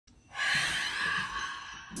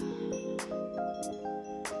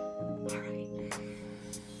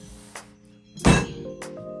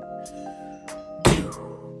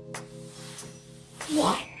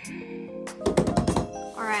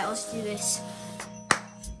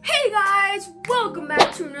Hey guys, welcome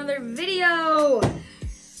back to another video.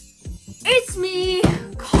 It's me,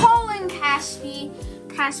 Colin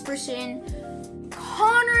Casperson.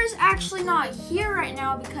 Connor's actually not here right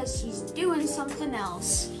now because he's doing something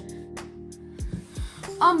else.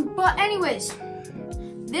 But anyways,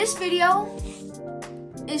 this video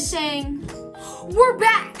is saying we're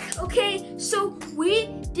back, okay? So we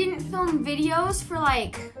didn't film videos for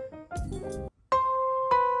like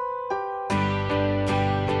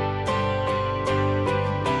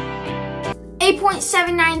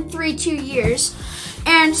 8.7932 years.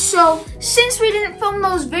 And so since we didn't film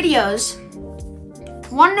those videos,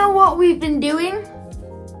 wanna know what we've been doing?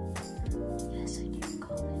 Yes, I do,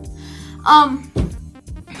 Colin.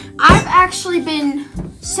 I've actually been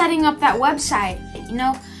setting up that website, you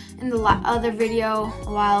know, in the other video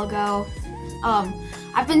a while ago.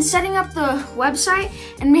 I've been setting up the website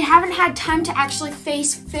and we haven't had time to actually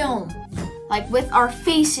face film, like with our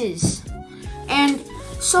faces. And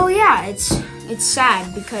so yeah, it's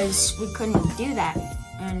sad because we couldn't do that,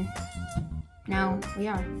 and now we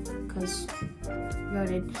are because we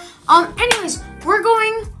voted. Anyways, we're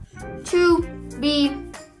going to be.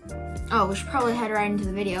 Oh, we should probably head right into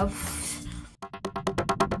the video.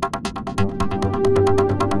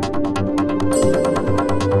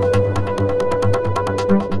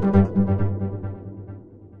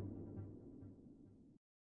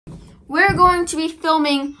 We're going to be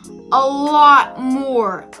filming a lot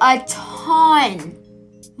more, a ton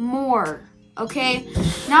more, okay?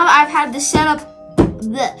 Now that I've had this set up,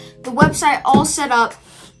 the website all set up,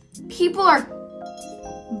 people are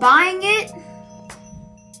buying it.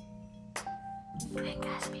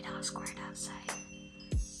 Squared outside.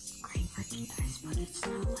 Great merchandise, but it's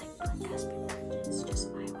not like Casper merch, it's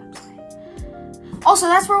just my website. Also,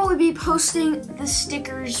 that's where we'll be posting the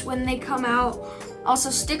stickers when they come out.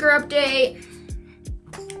 Also, sticker update.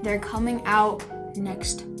 They're coming out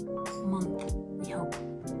next month, we hope.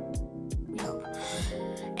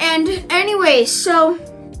 And anyway, so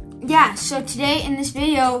yeah, so today in this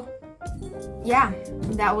video, yeah,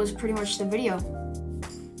 that was pretty much the video.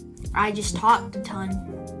 I just talked a ton.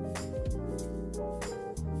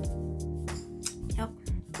 Yep.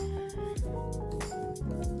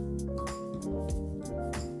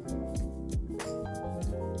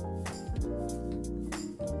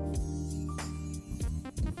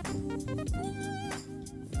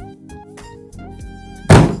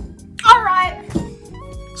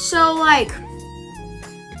 So like,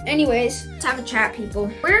 anyways, let's have a chat,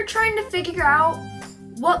 people. We're trying to figure out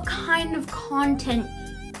what kind of content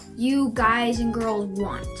you guys and girls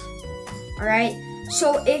want, all right?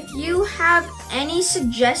 So if you have any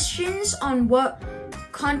suggestions on what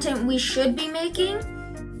content we should be making,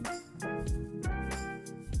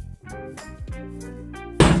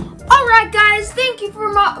 all right, guys, thank you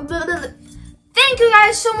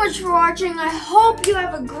guys so much for watching. I hope you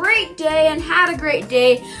have a great day and had a great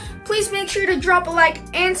day. Please make sure to drop a like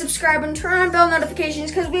and subscribe and turn on bell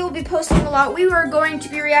notifications because we will be posting a lot. We are going to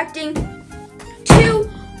be reacting to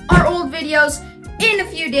our old videos in a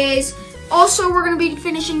few days. Also, we're going to be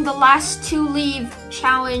finishing the last to leave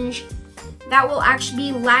challenge. That will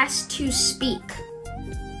actually be last to speak.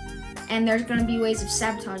 And there's going to be ways of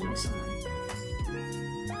sabotaging someone.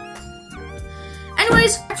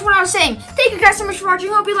 Anyways, that's what I was saying. Thank you guys so much for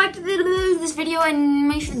watching. Hope you liked this video and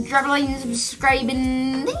make sure to drop a like and subscribe.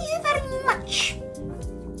 And thank you very much.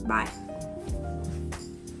 Bye.